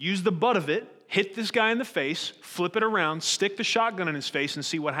 use the butt of it, hit this guy in the face, flip it around, stick the shotgun in his face, and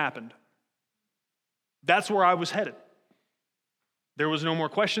see what happened. That's where I was headed. There was no more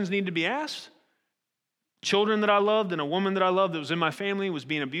questions needed to be asked. Children that I loved and a woman that I loved that was in my family was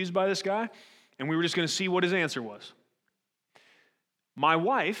being abused by this guy, and we were just going to see what his answer was. My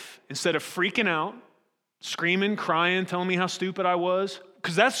wife, instead of freaking out, screaming, crying, telling me how stupid I was,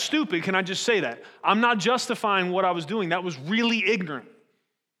 because that's stupid, can I just say that? I'm not justifying what I was doing. That was really ignorant.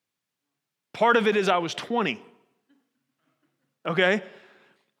 Part of it is I was 20, okay?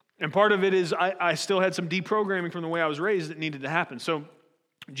 And part of it is I still had some deprogramming from the way I was raised that needed to happen. So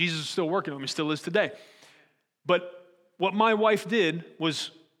Jesus is still working on me, still is today. But what my wife did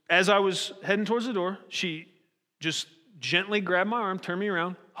was, as I was heading towards the door, she just gently grabbed my arm, turned me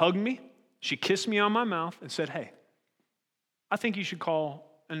around, hugged me. She kissed me on my mouth and said, "Hey, I think you should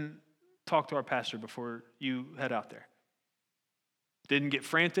call and talk to our pastor before you head out there." Didn't get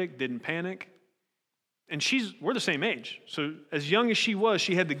frantic, didn't panic. And we're the same age. So as young as she was,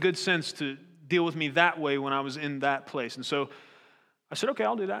 she had the good sense to deal with me that way when I was in that place. And so I said, okay,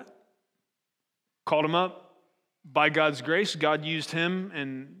 I'll do that. Called him up. By God's grace, God used him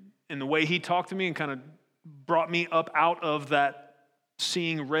and in the way he talked to me and kind of brought me up out of that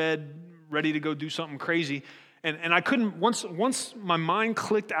seeing red, ready to go do something crazy. And I couldn't, once my mind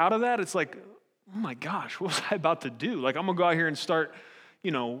clicked out of that, it's like, oh my gosh, what was I about to do? Like, I'm going to go out here and start,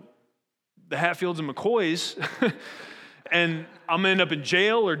 the Hatfields and McCoys, and I'm going to end up in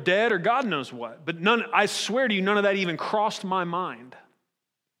jail or dead or God knows what. But I swear to you, none of that even crossed my mind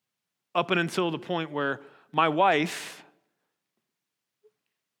up and until the point where my wife,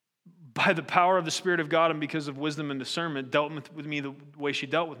 by the power of the Spirit of God and because of wisdom and discernment, dealt with me the way she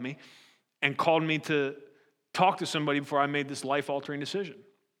dealt with me and called me to talk to somebody before I made this life-altering decision.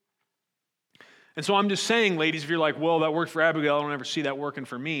 And so I'm just saying, ladies, if you're like, well, that worked for Abigail, I don't ever see that working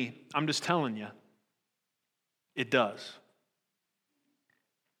for me, I'm just telling you, it does.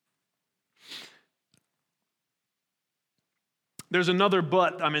 There's another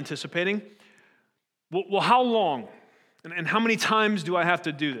but I'm anticipating. Well, how long and how many times do I have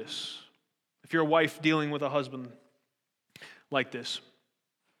to do this? If you're a wife dealing with a husband like this.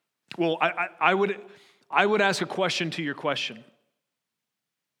 Well, I would ask a question to your question.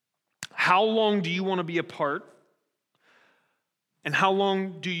 How long do you want to be apart? And how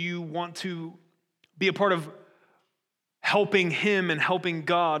long do you want to be a part of helping him and helping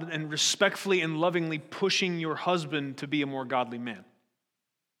God and respectfully and lovingly pushing your husband to be a more godly man?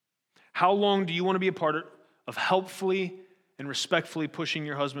 How long do you want to be a part of helpfully and respectfully pushing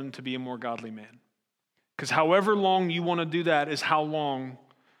your husband to be a more godly man? Because however long you want to do that is how long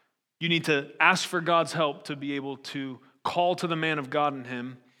you need to ask for God's help to be able to call to the man of God in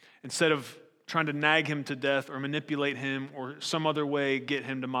him instead of trying to nag him to death or manipulate him or some other way get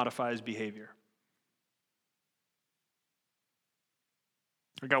him to modify his behavior.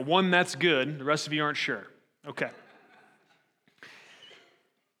 I got one that's good. The rest of you aren't sure. Okay.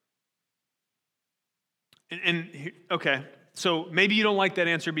 Okay. So maybe you don't like that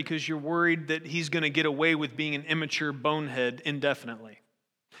answer because you're worried that he's going to get away with being an immature bonehead indefinitely.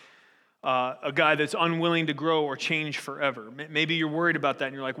 A guy that's unwilling to grow or change forever. Maybe you're worried about that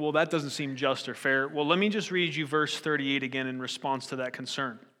and you're like, well, that doesn't seem just or fair. Well, let me just read you verse 38 again in response to that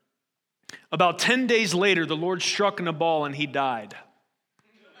concern. About 10 days later, the Lord struck Nabal and he died.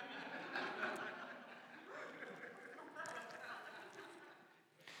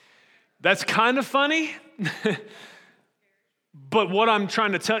 That's kind of funny, but what I'm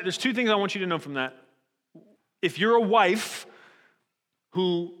trying to tell you, there's two things I want you to know from that. If you're a wife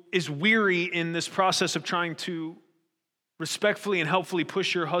who is weary in this process of trying to respectfully and helpfully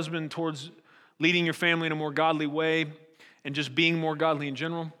push your husband towards leading your family in a more godly way and just being more godly in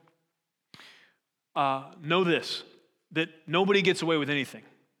general, know this, that nobody gets away with anything.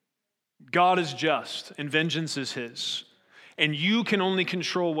 God is just and vengeance is his. And you can only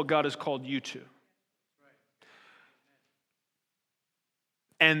control what God has called you to.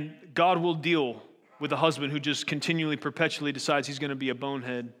 And God will deal with a husband who just continually, perpetually decides he's going to be a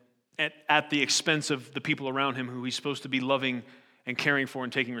bonehead at the expense of the people around him who he's supposed to be loving and caring for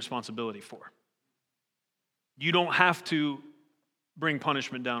and taking responsibility for. You don't have to bring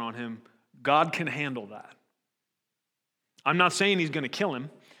punishment down on him. God can handle that. I'm not saying he's going to kill him.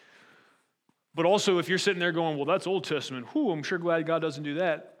 But also, if you're sitting there going, well, that's Old Testament. I'm sure glad God doesn't do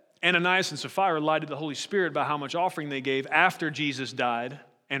that. Ananias and Sapphira lied to the Holy Spirit about how much offering they gave after Jesus died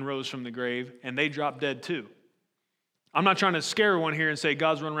and rose from the grave, and they dropped dead too. I'm not trying to scare everyone here and say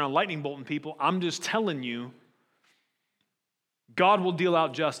God's running around lightning bolting people. I'm just telling you, God will deal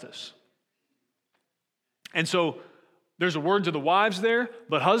out justice. And so, there's a word to the wives there,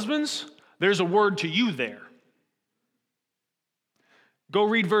 but husbands, there's a word to you there. Go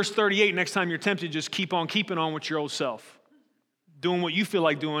read verse 38 next time you're tempted. Just keep on keeping on with your old self. Doing what you feel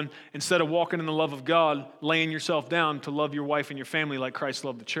like doing instead of walking in the love of God, laying yourself down to love your wife and your family like Christ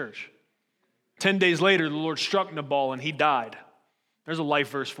loved the church. 10 days later, the Lord struck Nabal and he died. There's a life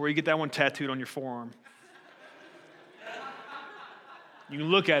verse for you. Get that one tattooed on your forearm. You can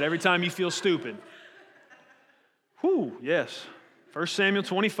look at it every time you feel stupid. Yes. 1 Samuel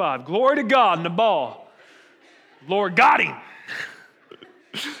 25. Glory to God, Nabal. Lord got him.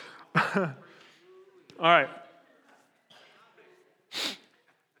 All right.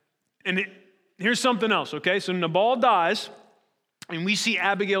 And here's something else, okay? So Nabal dies, and we see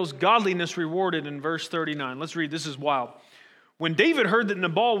Abigail's godliness rewarded in verse 39. Let's read. This is wild. When David heard that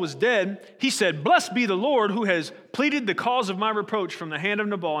Nabal was dead, he said, "Blessed be the Lord who has pleaded the cause of my reproach from the hand of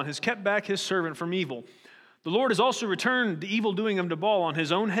Nabal and has kept back his servant from evil. The Lord has also returned the evil doing of Nabal on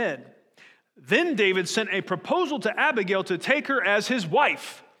his own head." Then David sent a proposal to Abigail to take her as his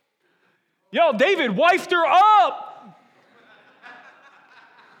wife. Yo, David wifed her up.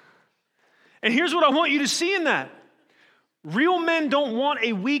 And here's what I want you to see in that. Real men don't want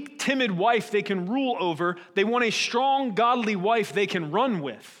a weak, timid wife they can rule over. They want a strong, godly wife they can run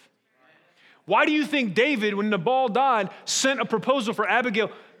with. Why do you think David, when Nabal died, sent a proposal for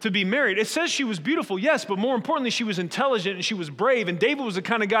Abigail to be married? It says she was beautiful, yes, but more importantly, she was intelligent and she was brave. And David was the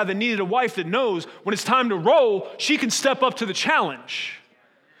kind of guy that needed a wife that knows when it's time to roll, she can step up to the challenge.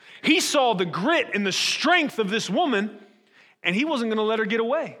 He saw the grit and the strength of this woman, and he wasn't going to let her get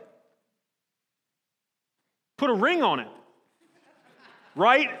away. Put a ring on it.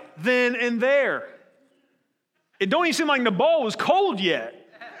 Right then and there. It don't even seem like Nabal was cold yet.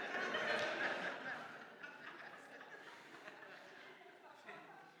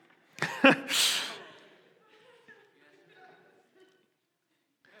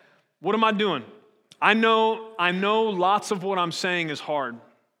 What am I doing? I know lots of what I'm saying is hard.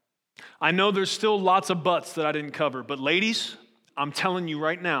 I know there's still lots of buts that I didn't cover. But ladies, I'm telling you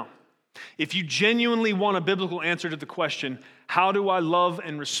right now, if you genuinely want a biblical answer to the question, how do I love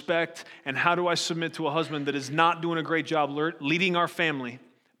and respect and how do I submit to a husband that is not doing a great job leading our family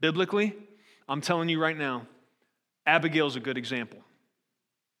biblically, I'm telling you right now, Abigail's a good example.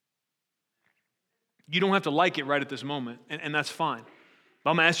 You don't have to like it right at this moment, and that's fine. But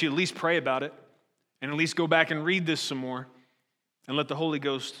I'm going to ask you to at least pray about it and at least go back and read this some more and let the Holy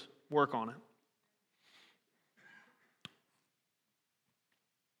Ghost work on it.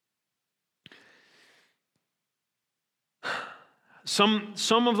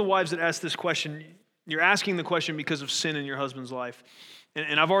 Some of the wives that ask this question, you're asking the question because of sin in your husband's life.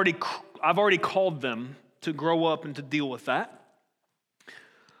 And I've already called them to grow up and to deal with that.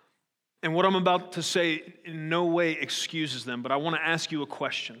 And what I'm about to say in no way excuses them, but I want to ask you a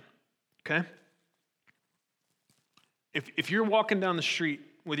question, okay? If you're walking down the street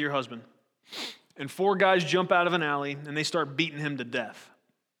with your husband and 4 guys jump out of an alley and they start beating him to death,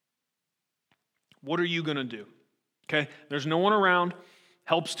 what are you going to do? Okay? There's no one around.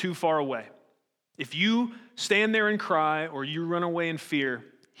 Help's too far away. If you stand there and cry or you run away in fear,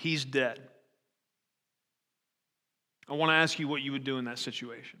 he's dead. I want to ask you what you would do in that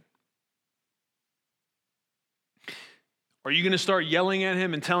situation. Are you going to start yelling at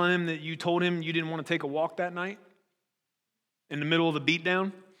him and telling him that you told him you didn't want to take a walk that night in the middle of the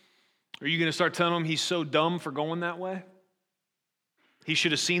beatdown? Are you going to start telling him he's so dumb for going that way? He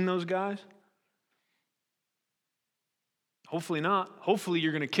should have seen those guys? Hopefully not. Hopefully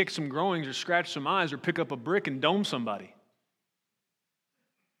you're going to kick some groins or scratch some eyes or pick up a brick and dome somebody.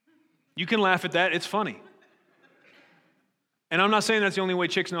 You can laugh at that. It's funny. And I'm not saying that's the only way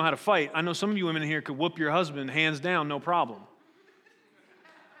chicks know how to fight. I know some of you women here could whoop your husband hands down, no problem.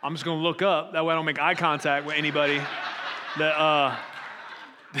 I'm just going to look up. That way I don't make eye contact with anybody that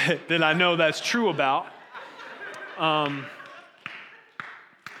that I know that's true about. Let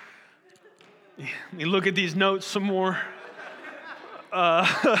me look at these notes some more.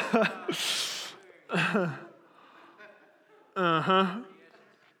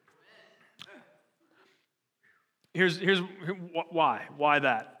 Here's why. Why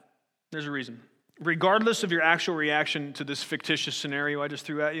that? There's a reason. Regardless of your actual reaction to this fictitious scenario I just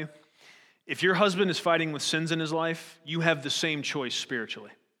threw at you, if your husband is fighting with sins in his life, you have the same choice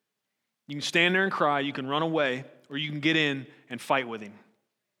spiritually. You can stand there and cry, you can run away, or you can get in and fight with him.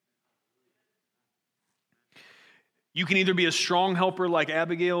 You can either be a strong helper like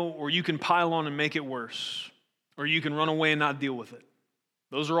Abigail, or you can pile on and make it worse, or you can run away and not deal with it.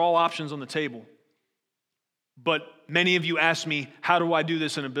 Those are all options on the table. But many of you ask me, how do I do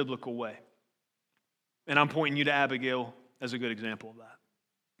this in a biblical way? And I'm pointing you to Abigail as a good example of that.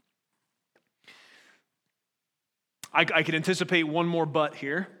 I could anticipate one more but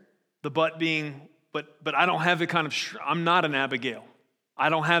here. The but being, but I don't have the kind of, I'm not an Abigail. I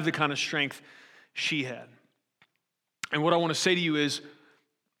don't have the kind of strength she had. And what I want to say to you is,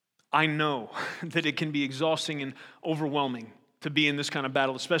 I know that it can be exhausting and overwhelming to be in this kind of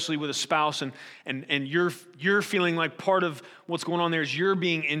battle, especially with a spouse, and you're feeling like part of what's going on there is you're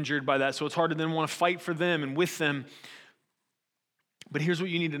being injured by that, so it's hard to then want to fight for them and with them. But here's what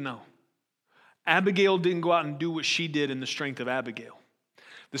you need to know. Abigail didn't go out and do what she did in the strength of Abigail.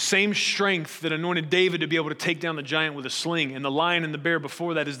 The same strength that anointed David to be able to take down the giant with a sling and the lion and the bear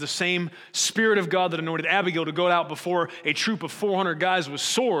before that is the same Spirit of God that anointed Abigail to go out before a troop of 400 guys with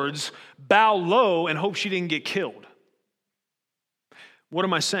swords, bow low, and hope she didn't get killed. What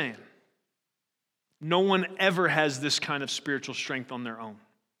am I saying? No one ever has this kind of spiritual strength on their own.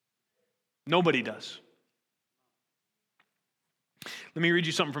 Nobody does. Let me read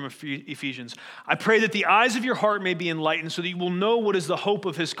you something from Ephesians. I pray that the eyes of your heart may be enlightened so that you will know what is the hope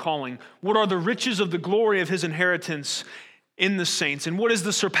of his calling, what are the riches of the glory of his inheritance in the saints, and what is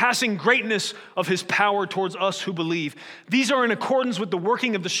the surpassing greatness of his power towards us who believe. These are in accordance with the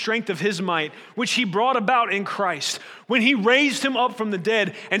working of the strength of his might, which he brought about in Christ, when he raised him up from the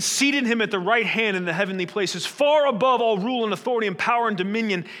dead and seated him at the right hand in the heavenly places, far above all rule and authority and power and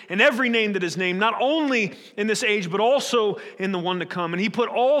dominion and every name that is named, not only in this age, but also in the one to come. And he put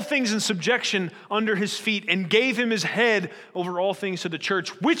all things in subjection under his feet and gave him his head over all things to the church,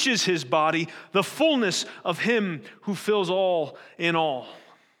 which is his body, the fullness of him who fills all in all.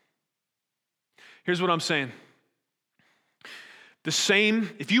 Here's what I'm saying. The same,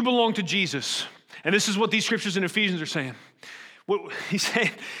 if you belong to Jesus, and this is what these scriptures in Ephesians are saying. What he's saying,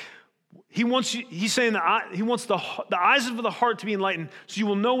 he wants the eyes of the heart to be enlightened, so you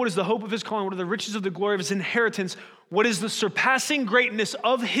will know what is the hope of his calling, what are the riches of the glory of his inheritance, what is the surpassing greatness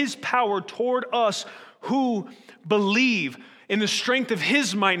of his power toward us who believe, in the strength of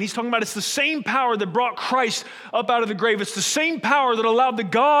his might. And he's talking about it's the same power that brought Christ up out of the grave. It's the same power that allowed the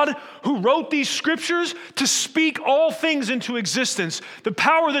God who wrote these scriptures to speak all things into existence. The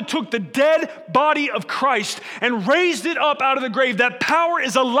power that took the dead body of Christ and raised it up out of the grave. That power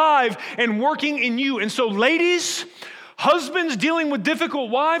is alive and working in you. And so, ladies, husbands dealing with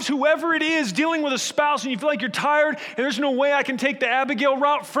difficult wives, whoever it is dealing with a spouse and you feel like you're tired and there's no way I can take the Abigail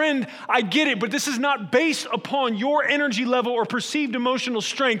route, friend, I get it, but this is not based upon your energy level or perceived emotional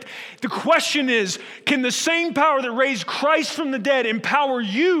strength. The question is, can the same power that raised Christ from the dead empower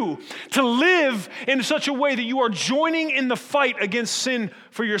you to live in such a way that you are joining in the fight against sin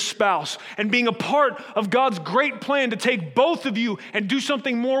for your spouse and being a part of God's great plan to take both of you and do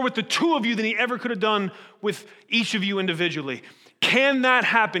something more with the two of you than he ever could have done with each of you individually? Can that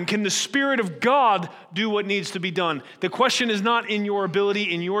happen? Can the Spirit of God do what needs to be done? The question is not in your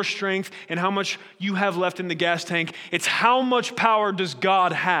ability, in your strength, and how much you have left in the gas tank. It's how much power does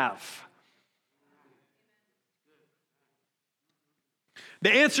God have?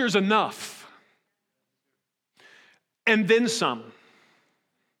 The answer is enough. and then some.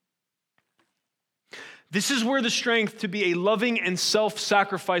 This is where the strength to be a loving and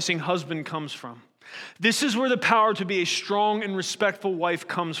self-sacrificing husband comes from. This is where the power to be a strong and respectful wife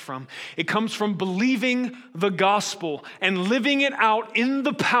comes from. It comes from believing the gospel and living it out in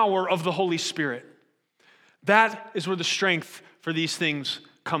the power of the Holy Spirit. That is where the strength for these things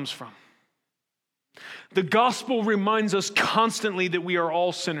comes from. The gospel reminds us constantly that we are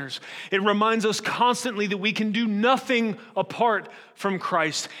all sinners. It reminds us constantly that we can do nothing apart from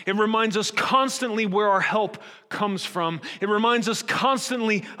Christ. It reminds us constantly where our help comes from. It reminds us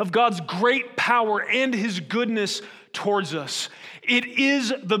constantly of God's great power and his goodness towards us. It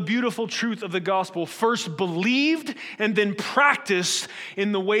is the beautiful truth of the gospel, first believed and then practiced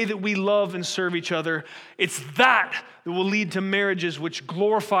in the way that we love and serve each other. It's that will lead to marriages which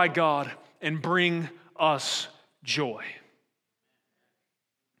glorify God and bring us joy.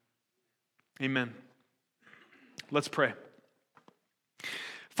 Amen. Let's pray.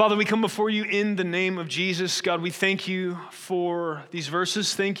 Father, we come before you in the name of Jesus. God, we thank you for these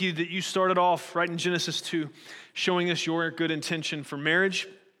verses. Thank you that you started off right in Genesis 2, showing us your good intention for marriage.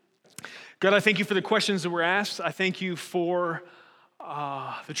 God, I thank you for the questions that were asked. I thank you for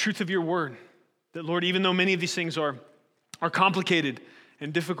the truth of your word. That, Lord, even though many of these things are complicated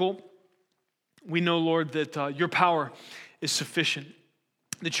and difficult, we know, Lord, that your power is sufficient,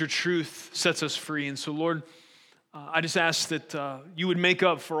 that your truth sets us free. And so, Lord, I just ask that you would make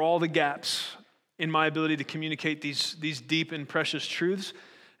up for all the gaps in my ability to communicate these deep and precious truths.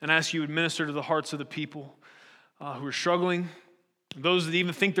 And I ask you would minister to the hearts of the people who are struggling, those that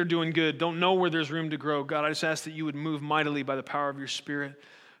even think they're doing good, don't know where there's room to grow. God, I just ask that you would move mightily by the power of your Spirit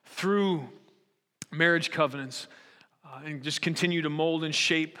through marriage covenants, and just continue to mold and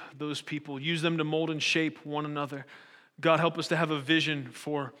shape those people. Use them to mold and shape one another. God, help us to have a vision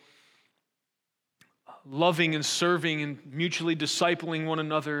for loving and serving and mutually discipling one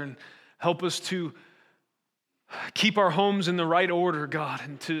another, and help us to keep our homes in the right order, God,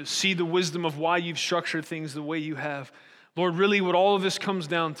 and to see the wisdom of why you've structured things the way you have. Lord, really what all of this comes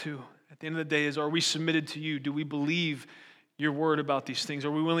down to at the end of the day is, are we submitted to you? Do we believe your word about these things?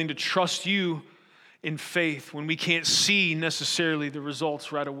 Are we willing to trust you in faith when we can't see necessarily the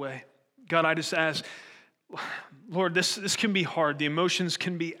results right away? God, I just ask, Lord, this can be hard. The emotions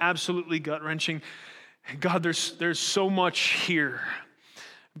can be absolutely gut-wrenching. God, there's so much here.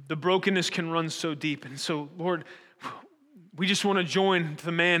 The brokenness can run so deep. And so, Lord, we just want to join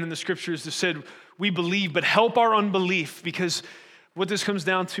the man in the scriptures that said, we believe, but help our unbelief, because what this comes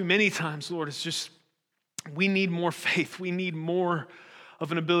down to many times, Lord, is just we need more faith. We need more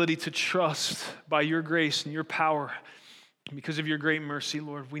of an ability to trust by your grace and your power. Because of your great mercy,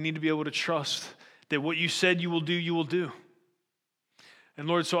 Lord, we need to be able to trust that what you said you will do, you will do. And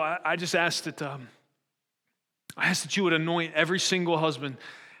Lord, so I just ask that you would anoint every single husband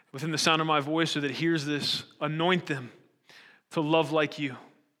within the sound of my voice or that hears this. Anoint them to love like you.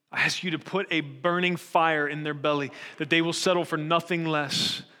 I ask you to put a burning fire in their belly, that they will settle for nothing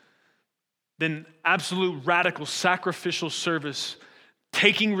less than absolute radical sacrificial service,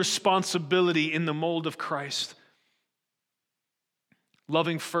 taking responsibility in the mold of Christ,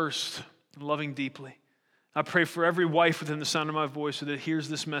 loving first and loving deeply. I pray for every wife within the sound of my voice that hears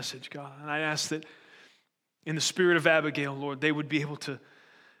this message, God. And I ask that in the spirit of Abigail, Lord, they would be able to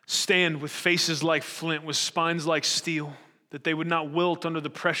stand with faces like flint, with spines like steel, that they would not wilt under the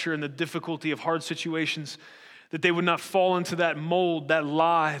pressure and the difficulty of hard situations, that they would not fall into that mold, that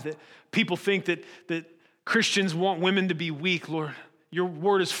lie, that people think that Christians want women to be weak, Lord. Your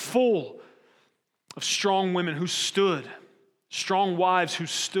word is full of strong women who stood, strong wives who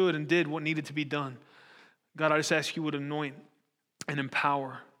stood and did what needed to be done. God, I just ask you would anoint and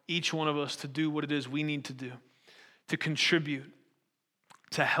empower each one of us to do what it is we need to do, to contribute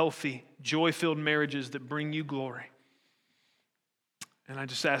to healthy, joy-filled marriages that bring you glory. And I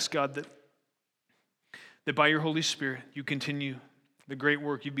just ask, God, that by your Holy Spirit, you continue the great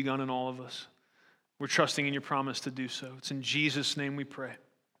work you've begun in all of us. We're trusting in your promise to do so. It's in Jesus' name we pray.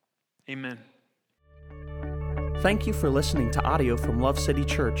 Amen. Thank you for listening to audio from Love City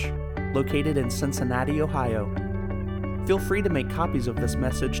Church, located in Cincinnati, Ohio. Feel free to make copies of this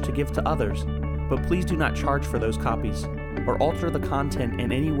message to give to others, but please do not charge for those copies or alter the content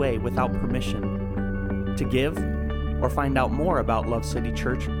in any way without permission. To give or find out more about Love City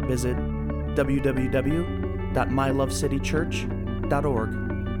Church, visit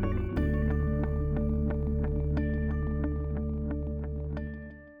www.mylovecitychurch.org.